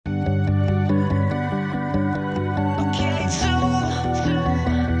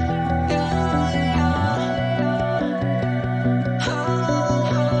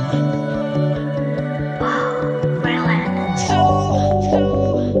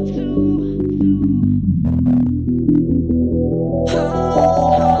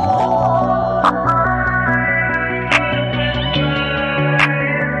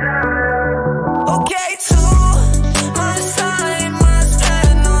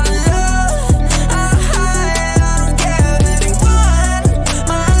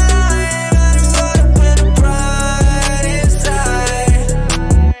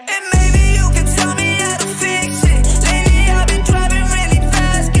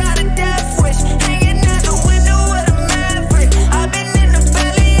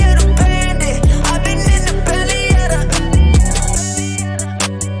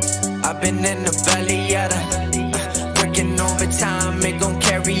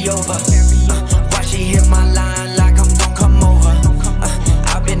carry over. Why she hit my line like I'm gon' come over?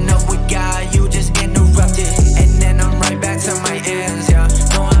 I've been up with God, you just interrupted, and then I'm right back to my ends, yeah.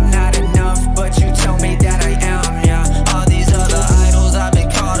 No, I'm not enough, but you tell me that I am, yeah. All these other idols, I've been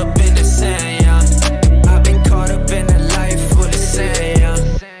caught up in the sand, yeah. I've been caught up in a life full of sand, yeah.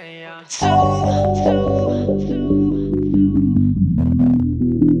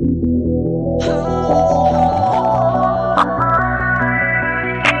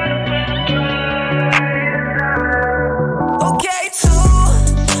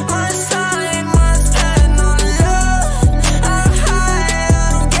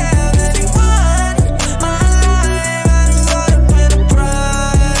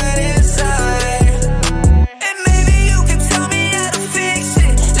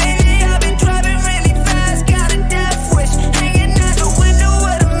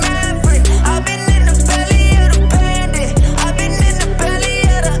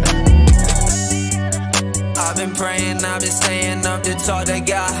 I've been staying up to talk to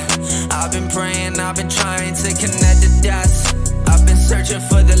God. I've been praying, I've been trying to connect the dots. I've been searching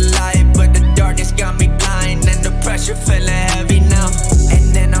for the light, but the darkness got me blind, and the pressure feeling